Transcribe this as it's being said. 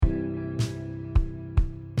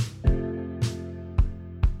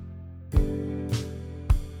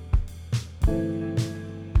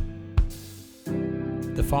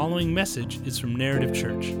following message is from Narrative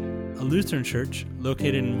Church, a Lutheran church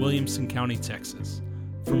located in Williamson County, Texas.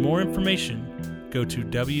 For more information, go to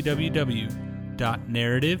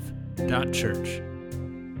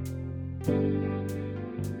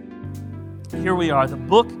www.narrative.church. Here we are, the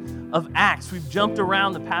book of Acts. We've jumped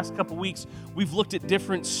around the past couple weeks. We've looked at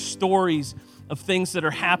different stories of things that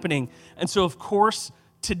are happening. And so, of course,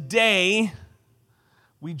 today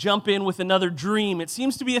we jump in with another dream. It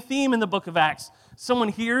seems to be a theme in the book of Acts. Someone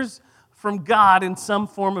hears from God in some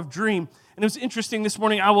form of dream. And it was interesting, this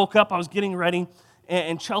morning I woke up, I was getting ready,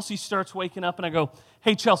 and Chelsea starts waking up, and I go,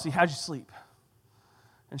 "Hey, Chelsea, how'd you sleep?"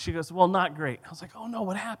 And she goes, "Well, not great." I was like, "Oh, no,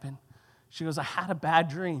 what happened?" She goes, "I had a bad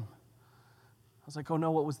dream." I was like, "Oh,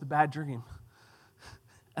 no, what was the bad dream?"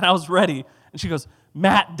 And I was ready, and she goes,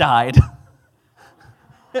 "Matt died."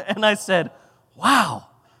 And I said, "Wow,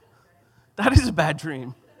 that is a bad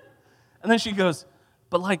dream." And then she goes,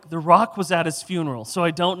 "But The Rock was at his funeral, so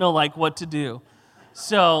I don't know what to do."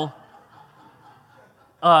 So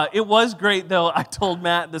it was great, though. I told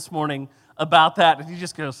Matt this morning about that, and he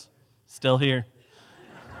just goes, "Still here."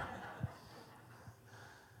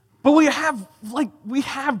 But we have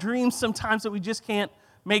dreams sometimes that we just can't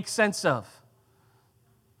make sense of.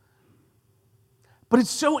 But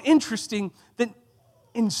it's so interesting that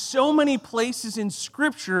in so many places in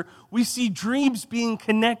Scripture, we see dreams being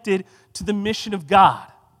connected to the mission of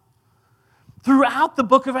God. Throughout the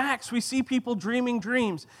book of Acts, we see people dreaming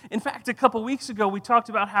dreams. In fact, a couple weeks ago, we talked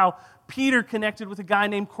about how Peter connected with a guy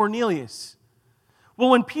named Cornelius. Well,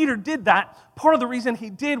 when Peter did that, part of the reason he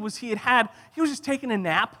did was he was just taking a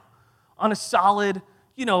nap on a solid,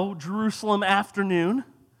 Jerusalem afternoon.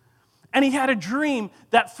 And he had a dream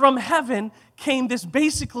that from heaven came this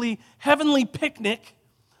basically heavenly picnic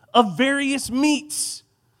of various meats.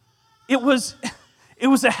 It was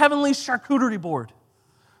a heavenly charcuterie board,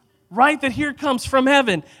 right? That here comes from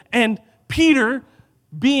heaven. And Peter,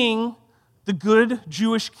 being the good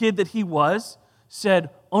Jewish kid that he was, said,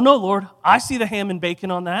 "Oh no, Lord, I see the ham and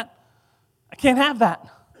bacon on that. I can't have that."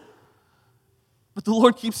 But the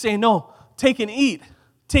Lord keeps saying, "No, take and eat.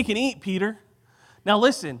 Take and eat, Peter." Now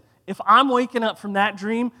listen, if I'm waking up from that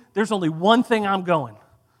dream, there's only one thing I'm going.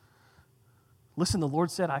 Listen, the Lord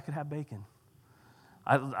said I could have bacon.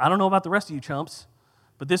 I don't know about the rest of you chumps,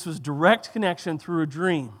 but this was direct connection through a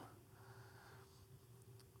dream.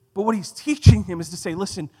 But what he's teaching him is to say,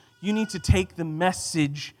 listen, you need to take the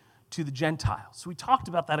message to the Gentiles. So we talked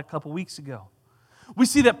about that a couple weeks ago. We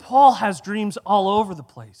see that Paul has dreams all over the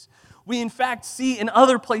place. We, in fact, see in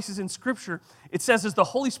other places in Scripture, it says, as the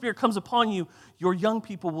Holy Spirit comes upon you, your young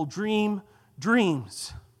people will dream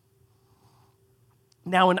dreams.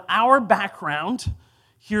 Now, in our background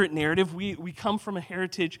here at Narrative, we come from a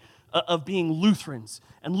heritage of being Lutherans.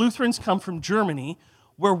 And Lutherans come from Germany,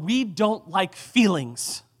 where we don't like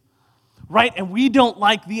feelings, right? And we don't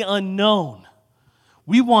like the unknown.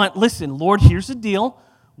 Listen, Lord, here's the deal.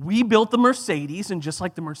 We built the Mercedes, and just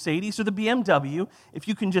like the Mercedes or the BMW, if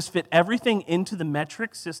you can just fit everything into the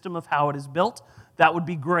metric system of how it is built, that would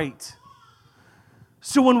be great.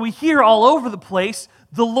 So when we hear all over the place,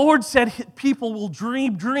 the Lord said people will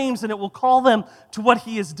dream dreams and it will call them to what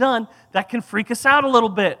He has done, that can freak us out a little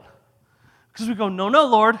bit. Because we go, no,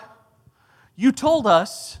 Lord, you told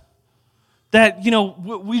us that,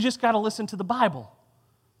 we just got to listen to the Bible.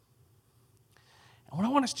 And what I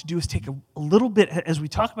want us to do is take a little bit, as we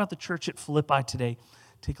talk about the church at Philippi today,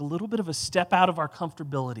 take a little bit of a step out of our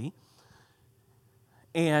comfortability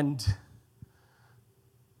and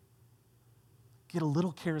get a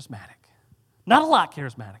little charismatic. Not a lot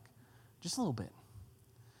charismatic, just a little bit.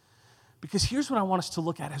 Because here's what I want us to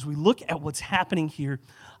look at. As we look at what's happening here,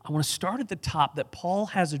 I want to start at the top that Paul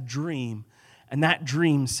has a dream, and that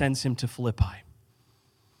dream sends him to Philippi.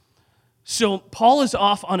 So Paul is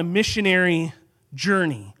off on a missionary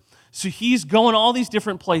journey. So he's going all these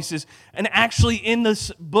different places, and actually in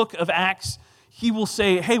this book of Acts, he will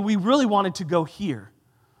say, hey, we really wanted to go here.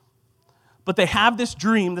 But they have this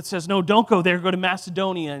dream that says, no, don't go there, go to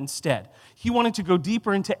Macedonia instead. He wanted to go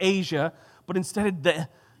deeper into Asia, but instead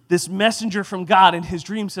this messenger from God in his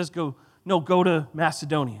dream says, go to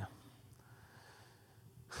Macedonia.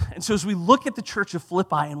 And so as we look at the church of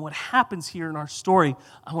Philippi and what happens here in our story,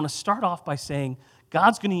 I want to start off by saying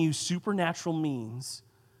God's going to use supernatural means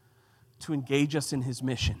to engage us in His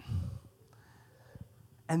mission.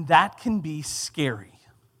 And that can be scary.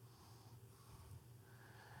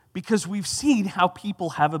 Because we've seen how people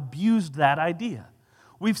have abused that idea.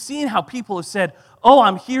 We've seen how people have said, oh,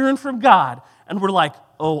 I'm hearing from God. And we're like,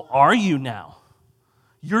 oh, are you now?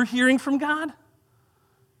 You're hearing from God?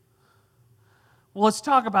 Well, let's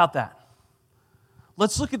talk about that.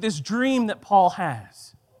 Let's look at this dream that Paul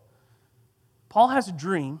has. Paul has a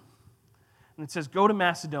dream, and it says, go to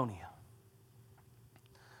Macedonia.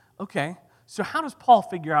 Okay, so how does Paul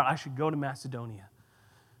figure out I should go to Macedonia?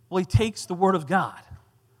 Well, he takes the Word of God.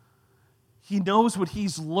 He knows what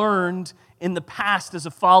he's learned in the past as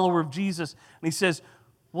a follower of Jesus, and he says,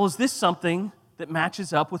 well, is this something that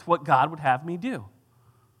matches up with what God would have me do?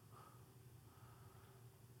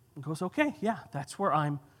 And goes, okay, yeah, that's where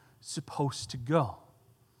I'm supposed to go.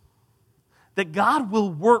 That God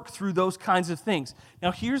will work through those kinds of things.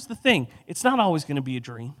 Now, here's the thing. It's not always going to be a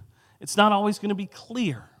dream. It's not always going to be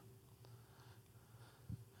clear.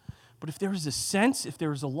 But if there is a sense, if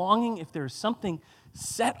there is a longing, if there is something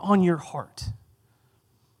set on your heart,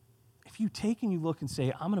 if you take and you look and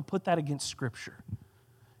say, I'm going to put that against Scripture,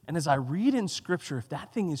 and as I read in Scripture, if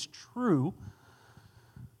that thing is true,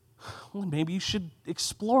 well, maybe you should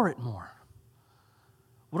explore it more.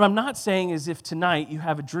 What I'm not saying is if tonight you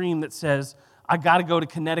have a dream that says, I got to go to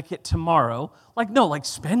Connecticut tomorrow, no,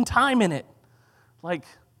 spend time in it. Let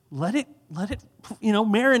it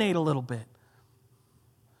marinate a little bit.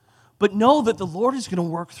 But know that the Lord is going to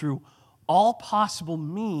work through all possible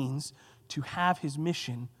means to have his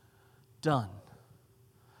mission done.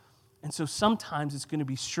 And so sometimes it's going to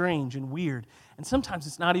be strange and weird, and sometimes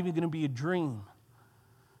it's not even going to be a dream.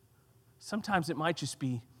 Sometimes it might just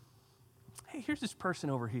be, hey, here's this person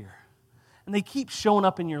over here. And they keep showing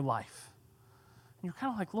up in your life. And you're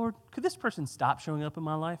kind of like, Lord, could this person stop showing up in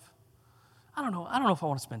my life? I don't know if I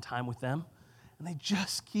want to spend time with them. And they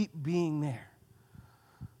just keep being there.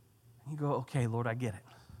 And you go, okay, Lord, I get it.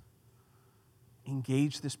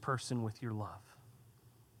 Engage this person with your love.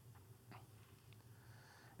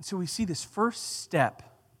 And so we see this first step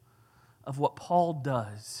of what Paul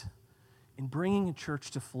does in bringing a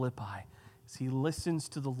church to Philippi is he listens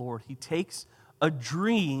to the Lord. He takes a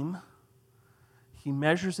dream, he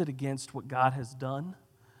measures it against what God has done,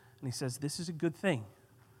 and he says, this is a good thing.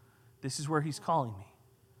 This is where he's calling me.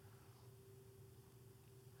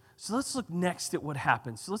 So let's look next at what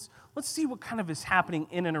happens. So let's see what kind of is happening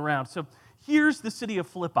in and around. So here's the city of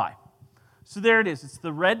Philippi. So there it is. It's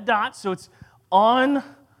the red dot, so it's on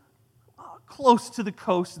close to the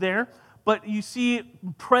coast there. But you see,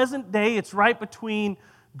 present day, it's right between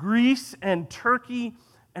Greece and Turkey,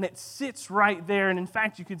 and it sits right there. And in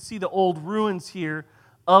fact, you can see the old ruins here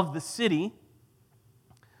of the city.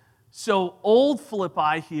 So old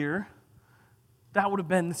Philippi here, that would have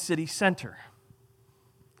been the city center.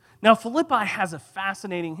 Now, Philippi has a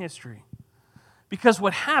fascinating history because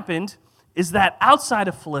what happened is that outside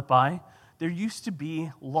of Philippi, there used to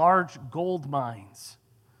be large gold mines.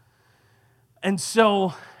 And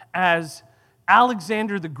so, as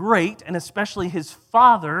Alexander the Great, and especially his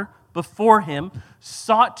father before him,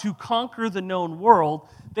 sought to conquer the known world,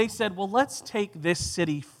 they said, well, let's take this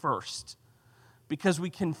city first because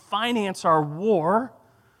we can finance our war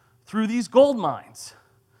through these gold mines.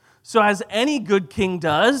 So as any good king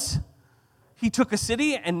does, he took a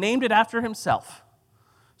city and named it after himself.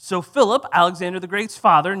 So Philip, Alexander the Great's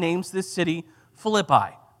father, names this city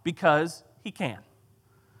Philippi because he can.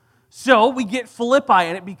 So we get Philippi,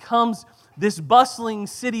 and it becomes this bustling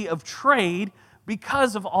city of trade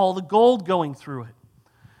because of all the gold going through it.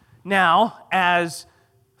 Now, as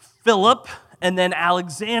Philip and then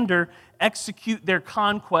Alexander execute their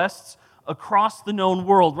conquests across the known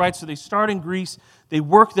world, right? So they start in Greece, they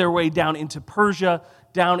work their way down into Persia,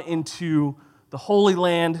 down into the Holy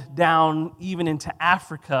Land, down even into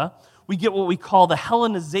Africa. We get what we call the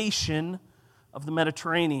Hellenization of the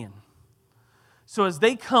Mediterranean. So as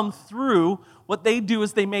they come through, what they do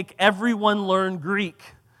is they make everyone learn Greek.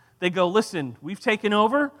 They go, listen, we've taken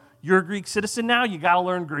over. You're a Greek citizen now. You got to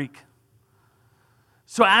learn Greek.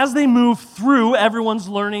 So as they move through, everyone's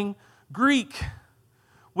learning Greek,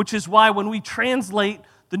 which is why when we translate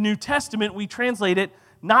the New Testament, we translate it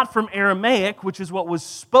not from Aramaic, which is what was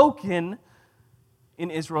spoken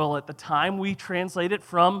in Israel at the time. We translate it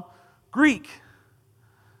from Greek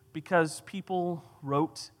because people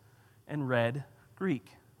wrote and read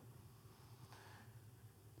Greek.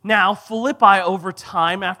 Now, Philippi, over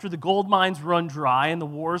time, after the gold mines run dry and the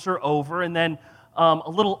wars are over, and then a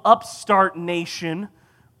little upstart nation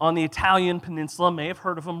on the Italian peninsula, may have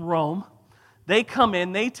heard of them, Rome, they come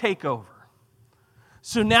in, they take over.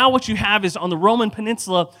 So now what you have is on the Roman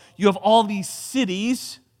peninsula, you have all these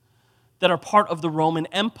cities that are part of the Roman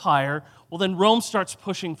Empire. Well, then Rome starts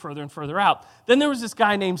pushing further and further out. Then there was this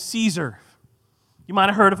guy named Caesar. You might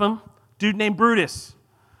have heard of him. Dude named Brutus,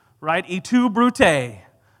 right? Et tu, Brute.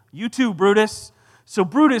 You too, Brutus. So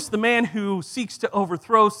Brutus, the man who seeks to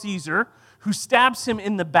overthrow Caesar, who stabs him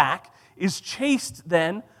in the back, is chased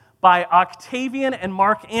then by Octavian and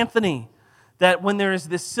Mark Antony. that when there is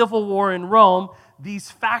this civil war in Rome,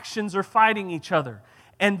 these factions are fighting each other.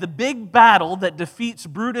 And the big battle that defeats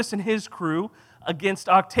Brutus and his crew against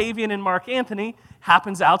Octavian and Mark Antony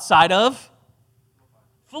happens outside of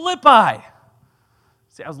Philippi.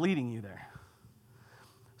 See, I was leading you there.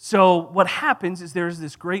 So what happens is there's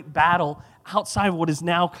this great battle outside of what is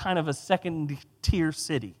now kind of a second-tier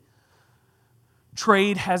city.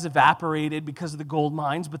 Trade has evaporated because of the gold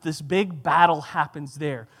mines, but this big battle happens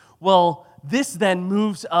there. Well, this then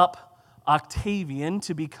moves up Octavian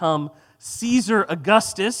to become Caesar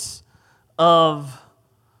Augustus of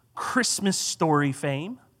Christmas Story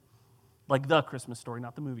fame, like the Christmas Story,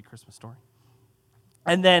 not the movie Christmas Story.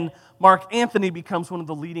 And then Mark Antony becomes one of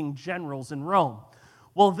the leading generals in Rome.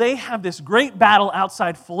 Well, they have this great battle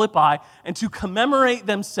outside Philippi, and to commemorate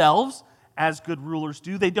themselves, as good rulers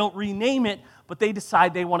do, they don't rename it, but they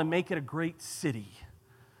decide they want to make it a great city.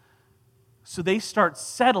 So they start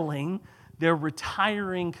settling their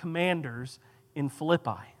retiring commanders in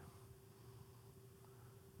Philippi.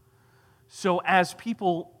 So as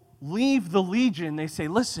people leave the legion, they say,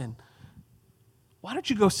 listen, why don't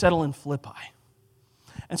you go settle in Philippi?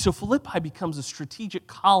 And so Philippi becomes a strategic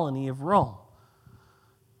colony of Rome,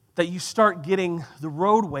 that you start getting the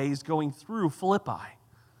roadways going through Philippi,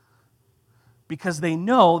 because they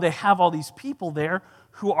know they have all these people there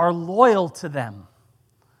who are loyal to them.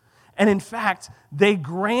 And in fact, they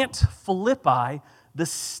grant Philippi the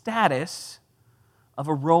status of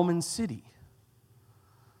a Roman city.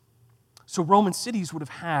 So Roman cities would have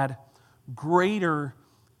had greater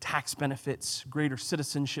tax benefits, greater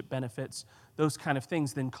citizenship benefits, those kind of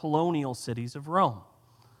things than colonial cities of Rome.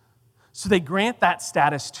 So they grant that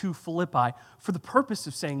status to Philippi for the purpose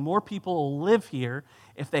of saying more people will live here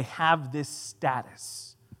if they have this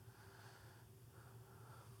status.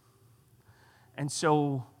 And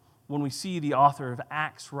so when we see the author of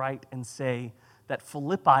Acts write and say that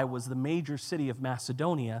Philippi was the major city of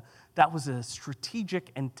Macedonia, that was a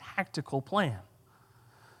strategic and tactical plan.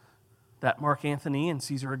 That Mark Antony and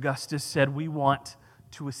Caesar Augustus said, we want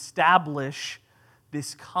to establish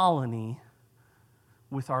this colony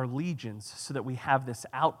with our legions so that we have this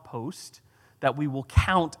outpost that we will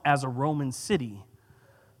count as a Roman city.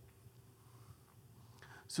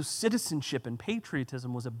 So citizenship and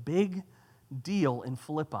patriotism was a big deal in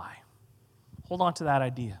Philippi. Hold on to that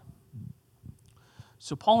idea.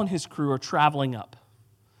 So Paul and his crew are traveling up.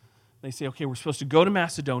 They say, okay, we're supposed to go to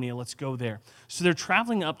Macedonia, let's go there. So they're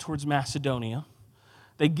traveling up towards Macedonia.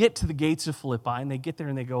 They get to the gates of Philippi, and they get there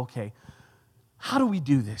and they go, okay, how do we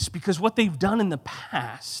do this? Because what they've done in the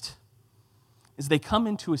past is they come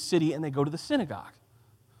into a city and they go to the synagogue.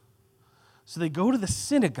 So they go to the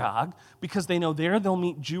synagogue because they know there they'll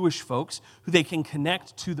meet Jewish folks who they can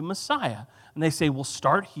connect to the Messiah. And they say, we'll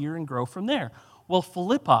start here and grow from there. Well,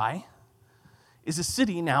 Philippi is a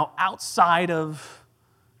city now outside of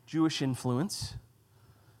Jewish influence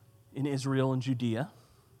in Israel and Judea,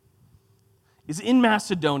 is in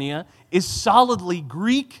Macedonia, is solidly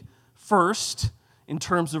Greek first in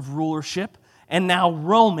terms of rulership, and now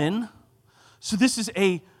Roman. So this is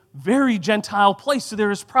a very Gentile place. So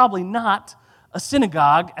there is probably not a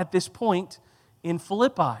synagogue at this point in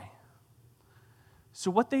Philippi.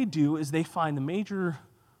 So what they do is they find the major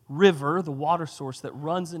river, the water source that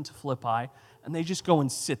runs into Philippi, and they just go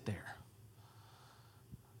and sit there.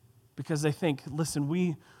 Because they think, listen,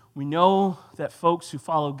 we know that folks who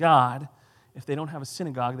follow God, if they don't have a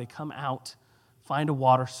synagogue, they come out, find a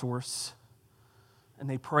water source, and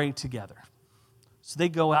they pray together. So they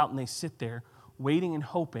go out and they sit there, waiting and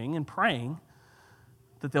hoping and praying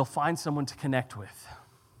that they'll find someone to connect with.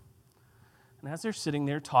 And as they're sitting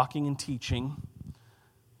there talking and teaching,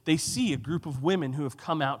 they see a group of women who have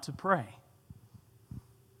come out to pray.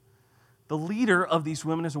 The leader of these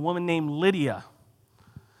women is a woman named Lydia.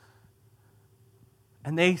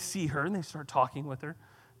 And they see her and they start talking with her.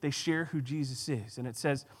 They share who Jesus is. And it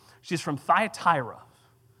says she's from Thyatira.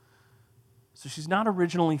 So she's not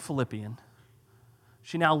originally Philippian.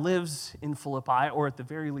 She now lives in Philippi, or at the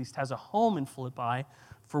very least has a home in Philippi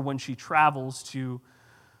for when she travels to,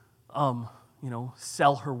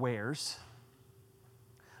 sell her wares.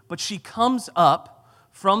 But she comes up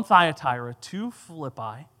from Thyatira to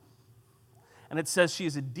Philippi, and it says she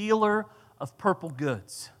is a dealer of purple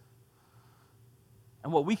goods.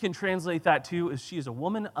 And what we can translate that to is she is a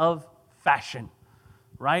woman of fashion,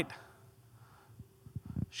 right?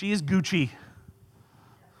 She is Gucci.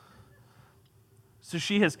 So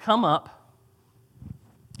she has come up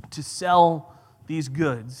to sell these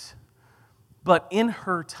goods. But in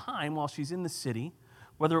her time, while she's in the city,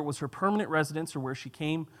 whether it was her permanent residence or where she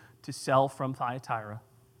came to sell from Thyatira,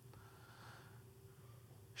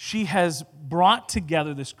 she has brought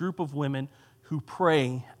together this group of women who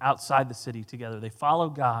pray outside the city together. They follow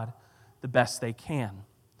God the best they can.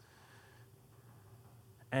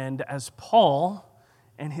 And as Paul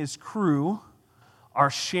and his crew are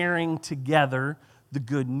sharing together the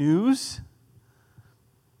good news,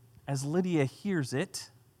 as Lydia hears it,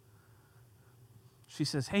 she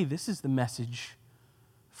says, hey, this is the message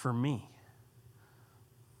for me.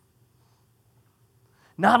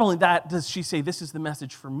 Not only that does she say, this is the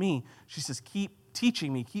message for me, she says, keep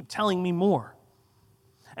teaching me, keep telling me more.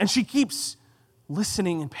 And she keeps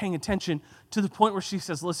listening and paying attention to the point where she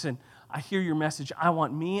says, listen, I hear your message. I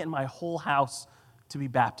want me and my whole house to be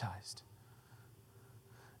baptized.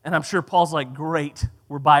 And I'm sure Paul's like, great,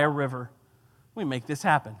 we're by a river. We make this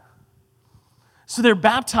happen. So they're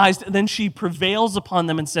baptized, and then she prevails upon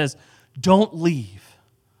them and says, don't leave.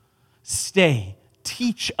 Stay.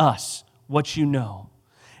 Teach us what you know.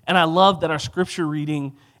 And I love that our scripture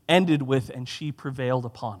reading ended with, and she prevailed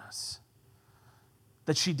upon us.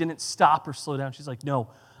 That she didn't stop or slow down. She's like, no,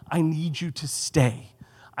 I need you to stay.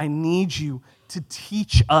 I need you to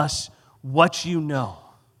teach us what you know.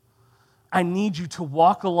 I need you to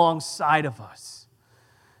walk alongside of us.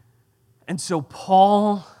 And so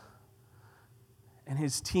Paul and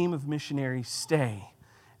his team of missionaries stay,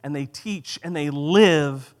 and they teach, and they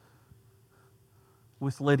live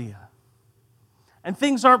with Lydia. And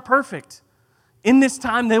things aren't perfect. In this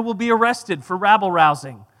time, they will be arrested for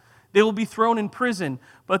rabble-rousing. They will be thrown in prison.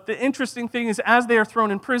 But the interesting thing is, as they are thrown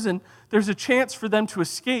in prison, there's a chance for them to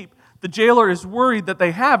escape. The jailer is worried that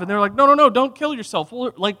they have, and they're like, no, don't kill yourself.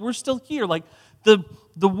 We're still here. Like, the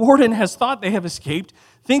warden has thought they have escaped,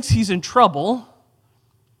 thinks he's in trouble,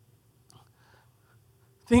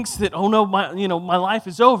 thinks that, oh no, my life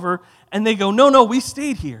is over, and they go, no, we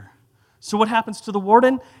stayed here. So what happens to the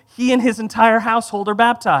warden? He and his entire household are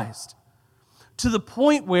baptized. To the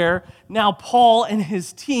point where now Paul and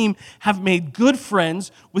his team have made good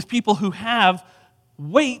friends with people who have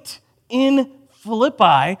weight in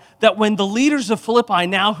Philippi, that when the leaders of Philippi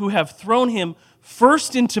now who have thrown him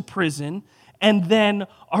first into prison and then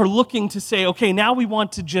are looking to say, okay, now we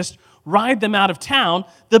want to just ride them out of town,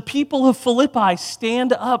 the people of Philippi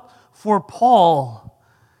stand up for Paul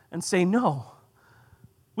and say, no,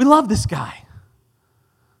 we love this guy.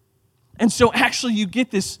 And so actually you get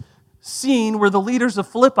this scene where the leaders of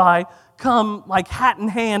Philippi come like hat in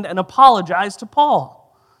hand and apologize to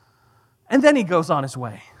Paul. And then he goes on his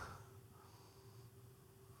way.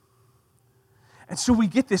 And so we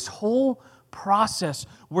get this whole process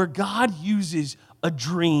where God uses a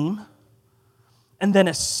dream and then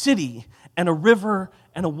a city and a river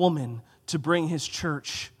and a woman to bring his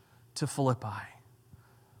church to Philippi.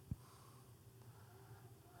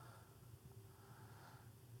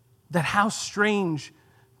 That how strange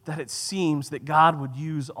that it seems that God would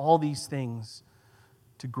use all these things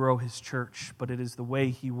to grow his church, but it is the way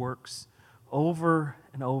he works over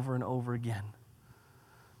and over and over again.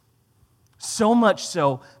 So much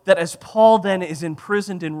so that as Paul then is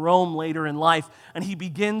imprisoned in Rome later in life, and he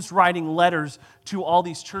begins writing letters to all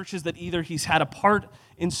these churches that either he's had a part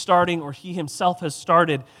in starting or he himself has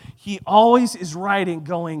started, he always is writing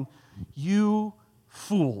going, you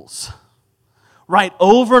fools. Right,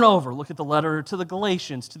 over and over. Look at the letter to the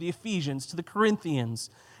Galatians, to the Ephesians, to the Corinthians.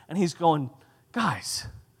 And he's going, guys,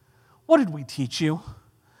 what did we teach you?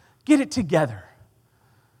 Get it together.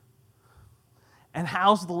 And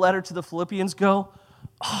how's the letter to the Philippians go?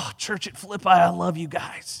 Oh, church at Philippi, I love you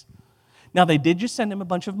guys. Now, they did just send him a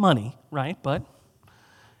bunch of money, right? But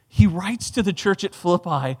he writes to the church at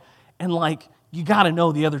Philippi, and you got to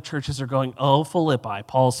know the other churches are going, oh, Philippi,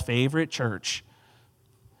 Paul's favorite church.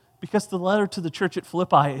 Because the letter to the church at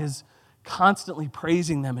Philippi is constantly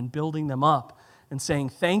praising them and building them up and saying,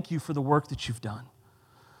 thank you for the work that you've done.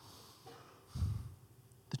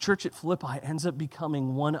 The church at Philippi ends up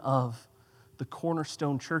becoming one of the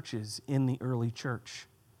cornerstone churches in the early church.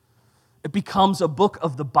 It becomes a book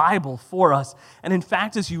of the Bible for us. And in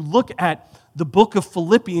fact, as you look at the book of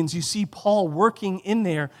Philippians, you see Paul working in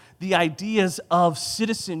there the ideas of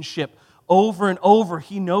citizenship over and over.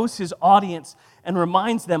 He knows his audience and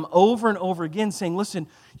reminds them over and over again, saying, listen,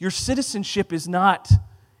 your citizenship is not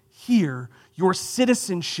here. Your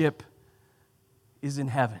citizenship is in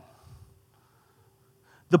heaven.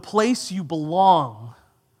 The place you belong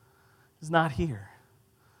is not here.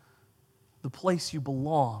 The place you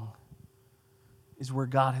belong is where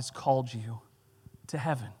God has called you to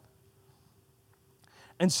heaven.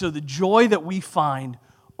 And so the joy that we find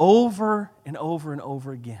over and over and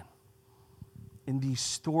over again in these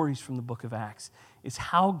stories from the book of Acts is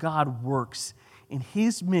how God works in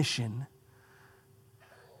his mission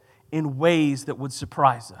in ways that would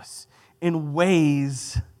surprise us, in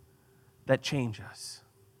ways that change us.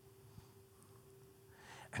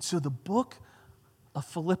 And so the book of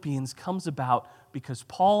Philippians comes about because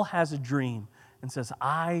Paul has a dream and says,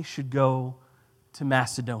 I should go to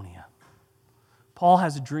Macedonia. Paul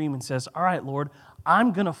has a dream and says, all right, Lord,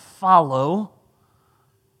 I'm going to follow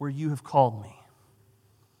where you have called me.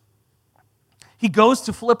 He goes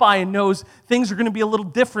to Philippi and knows things are going to be a little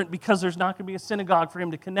different because there's not going to be a synagogue for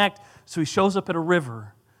him to connect. So he shows up at a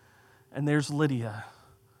river, and there's Lydia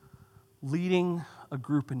leading a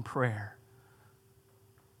group in prayer.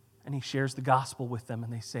 And he shares the gospel with them,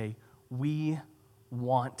 and they say, we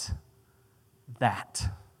want that.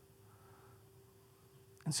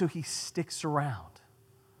 And so he sticks around.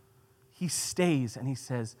 He stays, and he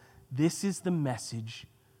says, this is the message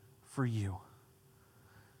for you.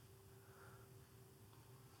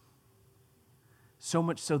 So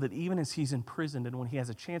much so that even as he's imprisoned and when he has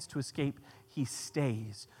a chance to escape, he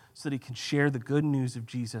stays so that he can share the good news of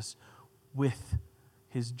Jesus with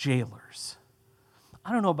his jailers.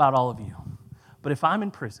 I don't know about all of you, but if I'm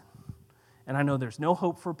in prison and I know there's no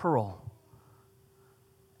hope for parole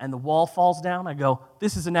and the wall falls down, I go,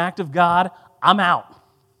 this is an act of God, I'm out.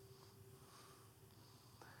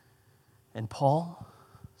 And Paul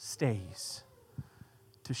stays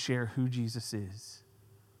to share who Jesus is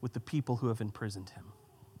with the people who have imprisoned him.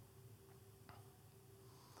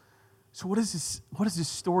 So what does this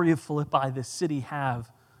story of Philippi, this city, have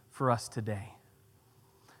for us today?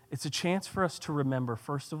 It's a chance for us to remember,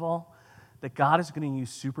 first of all, that God is going to use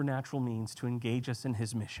supernatural means to engage us in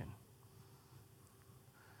his mission.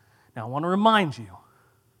 Now, I want to remind you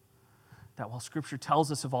that while Scripture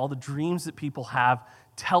tells us of all the dreams that people have,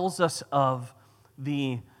 tells us of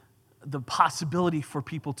the possibility for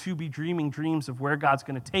people to be dreaming dreams of where God's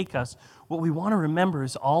going to take us, what we want to remember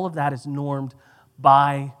is all of that is normed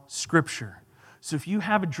by Scripture. So if you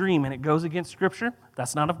have a dream and it goes against Scripture,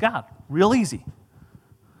 that's not of God. Real easy.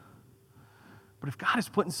 But if God is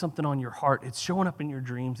putting something on your heart, it's showing up in your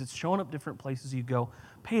dreams, it's showing up different places you go,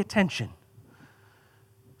 pay attention.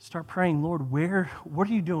 Start praying, Lord, what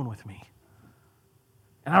are you doing with me?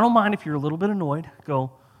 And I don't mind if you're a little bit annoyed.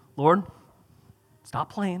 Go, Lord,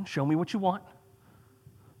 stop playing. Show me what you want.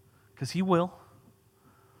 Because he will.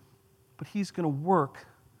 But he's going to work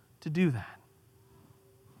to do that.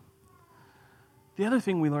 The other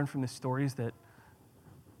thing we learn from this story is that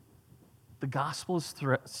the gospel is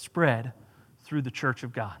spread through the church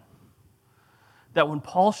of God. That when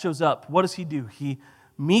Paul shows up, what does he do? He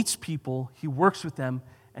meets people, he works with them,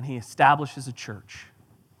 and he establishes a church.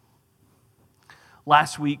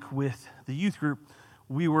 Last week with the youth group,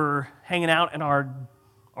 we were hanging out, and our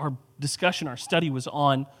discussion, our study was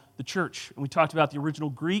on the church. And we talked about the original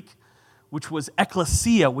Greek, which was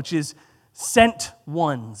ekklesia, which is sent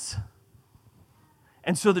ones.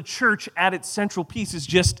 And so the church at its central piece is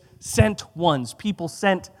just sent ones, people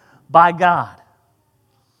sent by God.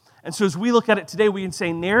 And so as we look at it today, we can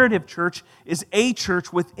say Narrative Church is a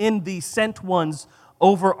church within the sent ones,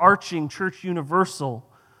 overarching church universal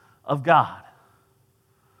of God.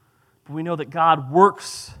 But we know that God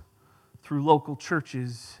works through local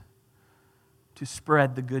churches to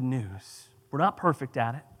spread the good news. We're not perfect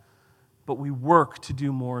at it, but we work to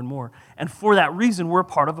do more and more. And for that reason, we're a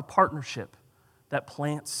part of a partnership that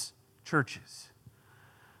plants churches.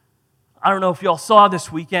 I don't know if y'all saw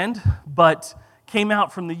this weekend, but came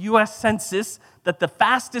out from the U.S. Census that the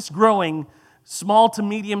fastest growing small to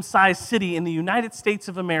medium-sized city in the United States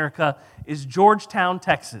of America is Georgetown,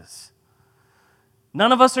 Texas.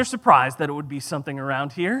 None of us are surprised that it would be something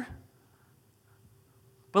around here.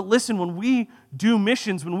 But listen, when we do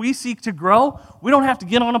missions, when we seek to grow, we don't have to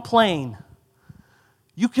get on a plane.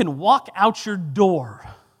 You can walk out your door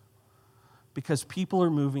because people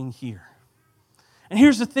are moving here. And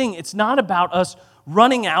here's the thing, it's not about us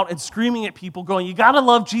running out and screaming at people going, you got to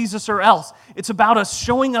love Jesus or else. It's about us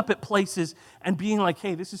showing up at places and being like,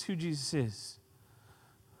 hey, this is who Jesus is.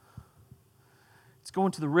 It's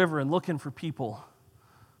going to the river and looking for people.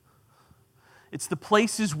 It's the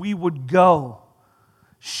places we would go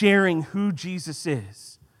sharing who Jesus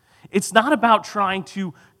is. It's not about trying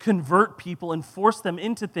to convert people and force them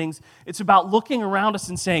into things. It's about looking around us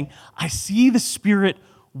and saying, I see the Spirit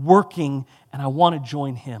working and I want to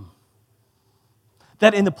join Him.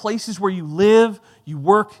 That in the places where you live, you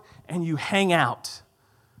work, and you hang out,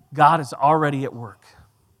 God is already at work.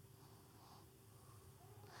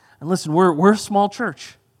 And listen, we're a small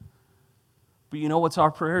church. But you know what's our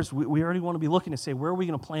prayers? We already want to be looking to say, where are we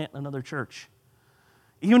going to plant another church?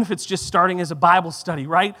 Even if it's just starting as a Bible study,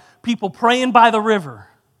 right? People praying by the river.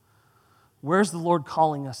 Where's the Lord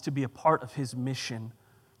calling us to be a part of His mission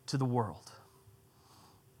to the world.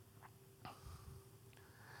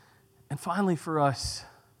 And finally, for us,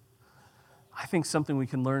 I think something we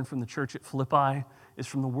can learn from the church at Philippi is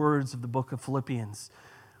from the words of the book of Philippians.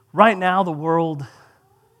 Right now, the world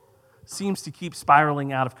seems to keep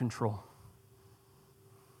spiraling out of control.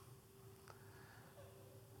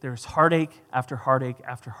 There's heartache after heartache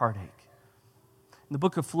after heartache. In the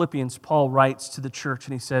book of Philippians, Paul writes to the church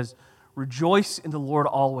and he says, "Rejoice in the Lord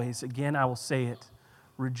always." Again, I will say it,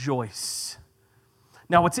 rejoice.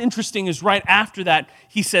 Now, what's interesting is right after that,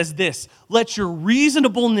 he says this, "Let your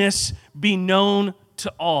reasonableness be known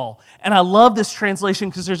to all." And I love this translation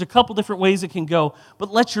because there's a couple different ways it can go,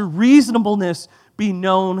 but let your reasonableness be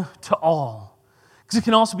known to all. Because it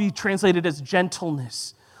can also be translated as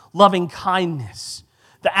gentleness, loving kindness,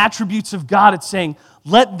 the attributes of God. It's saying,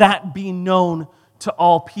 let that be known to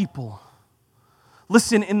all people.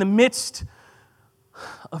 Listen, in the midst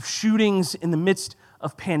of shootings, in the midst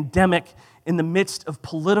of pandemic, in the midst of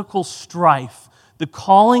political strife, the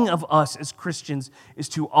calling of us as Christians is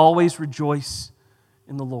to always rejoice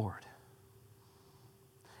in the Lord.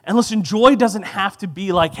 And listen, joy doesn't have to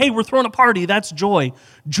be like, hey, we're throwing a party, that's joy.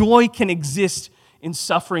 Joy can exist in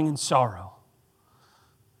suffering and sorrow.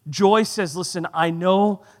 Joy says, listen, I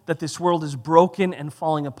know that this world is broken and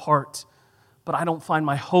falling apart, but I don't find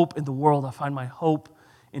my hope in the world. I find my hope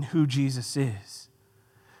in who Jesus is.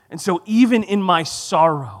 And so even in my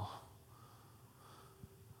sorrow,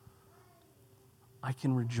 I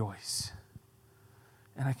can rejoice,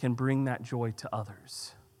 and I can bring that joy to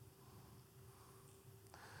others.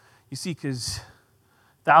 You see, because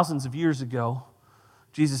thousands of years ago,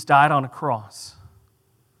 Jesus died on a cross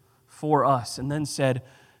for us and then said,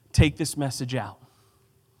 take this message out.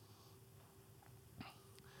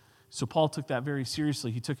 So Paul took that very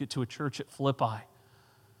seriously. He took it to a church at Philippi.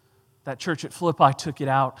 That church at Philippi took it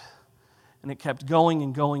out, and it kept going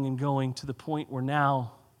and going and going to the point where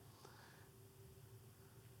now,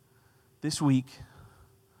 this week,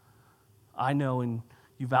 I know in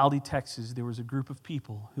Uvalde, Texas, there was a group of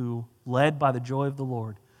people who, led by the joy of the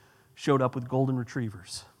Lord, showed up with golden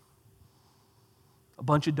retrievers. A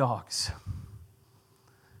bunch of dogs.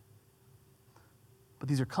 But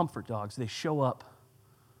these are comfort dogs. They show up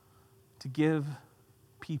to give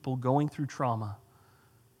people going through trauma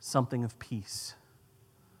something of peace.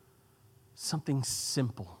 Something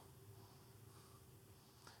simple.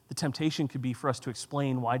 The temptation could be for us to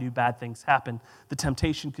explain why do bad things happen. The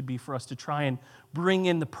temptation could be for us to try and bring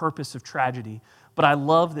in the purpose of tragedy. But I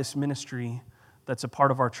love this ministry that's a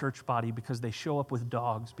part of our church body because they show up with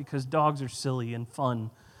dogs, because dogs are silly and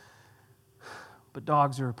fun. But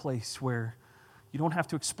dogs are a place where you don't have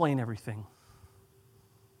to explain everything.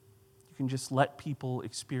 You can just let people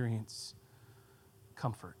experience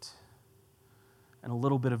comfort and a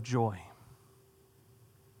little bit of joy.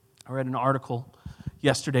 I read an article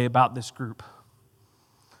yesterday about this group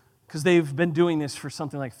because they've been doing this for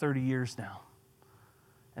something like 30 years now.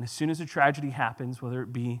 And as soon as a tragedy happens, whether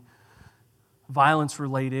it be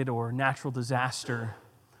violence-related or natural disaster,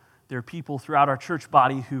 there are people throughout our church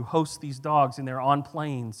body who host these dogs, and they're on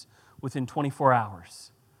planes within 24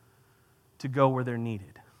 hours to go where they're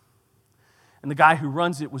needed. And the guy who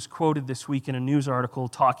runs it was quoted this week in a news article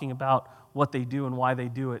talking about what they do and why they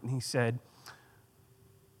do it. And he said,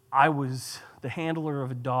 I was the handler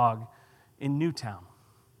of a dog in Newtown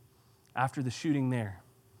after the shooting there.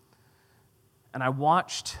 And I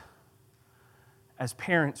watched as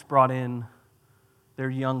parents brought in their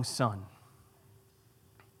young son.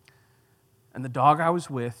 And the dog I was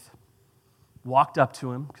with walked up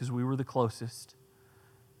to him, because we were the closest,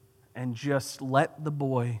 and just let the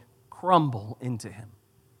boy crumble into him.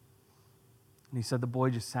 And he said the boy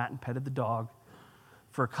just sat and petted the dog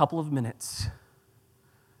for a couple of minutes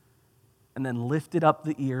and then lifted up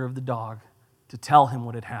the ear of the dog to tell him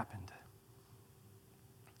what had happened.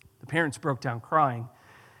 The parents broke down crying,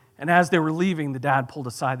 and as they were leaving, the dad pulled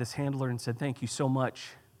aside this handler and said, "Thank you so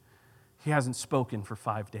much. He hasn't spoken for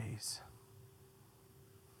 5 days."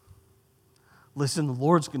 Listen, the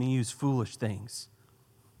Lord's going to use foolish things.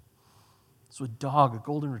 So a dog, a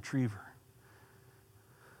golden retriever.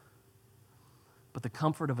 But the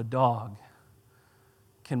comfort of a dog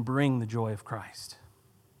can bring the joy of Christ.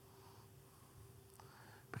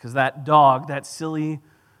 Because that dog, that silly,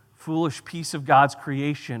 foolish piece of God's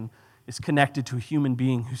creation, is connected to a human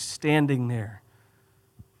being who's standing there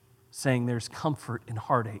saying there's comfort in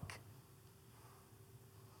heartache.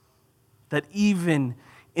 That even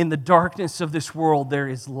in the darkness of this world, there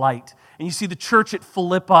is light. And you see the church at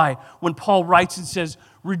Philippi, when Paul writes and says,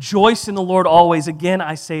 rejoice in the Lord always. Again,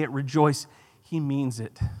 I say it, rejoice. He means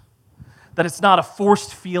it. That it's not a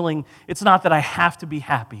forced feeling. It's not that I have to be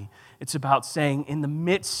happy. It's about saying, in the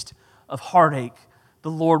midst of heartache, the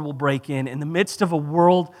Lord will break in. In the midst of a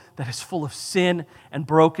world that is full of sin and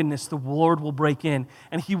brokenness, the Lord will break in.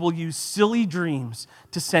 And He will use silly dreams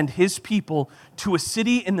to send His people to a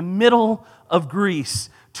city in the middle of Greece,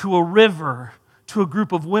 to a river, to a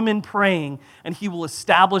group of women praying, and He will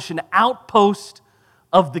establish an outpost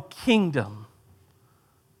of the kingdom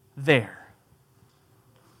there.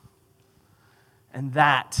 And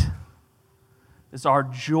that is our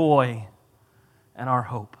joy and our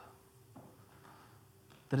hope.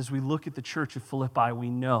 That as we look at the church of Philippi, we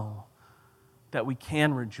know that we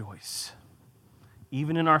can rejoice,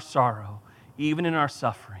 even in our sorrow, even in our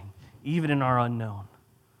suffering, even in our unknown.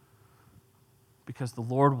 Because the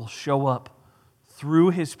Lord will show up through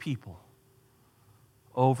His people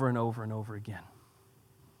over and over and over again.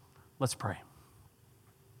 Let's pray.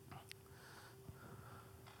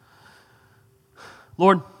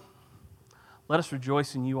 Lord, let us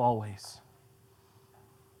rejoice in You always.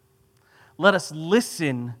 Let us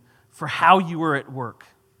listen for how You are at work.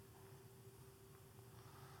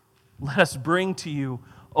 Let us bring to You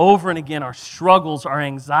over and again our struggles, our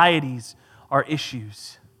anxieties, our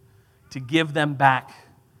issues, to give them back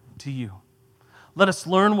to You. Let us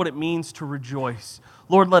learn what it means to rejoice.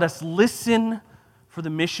 Lord, let us listen for the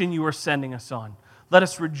mission You are sending us on. Let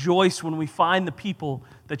us rejoice when we find the people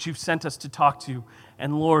that You've sent us to talk to.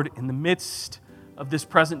 And Lord, in the midst of this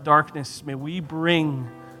present darkness, may we bring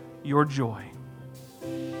Your joy.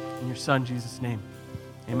 In Your Son, Jesus' name,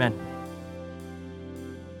 amen.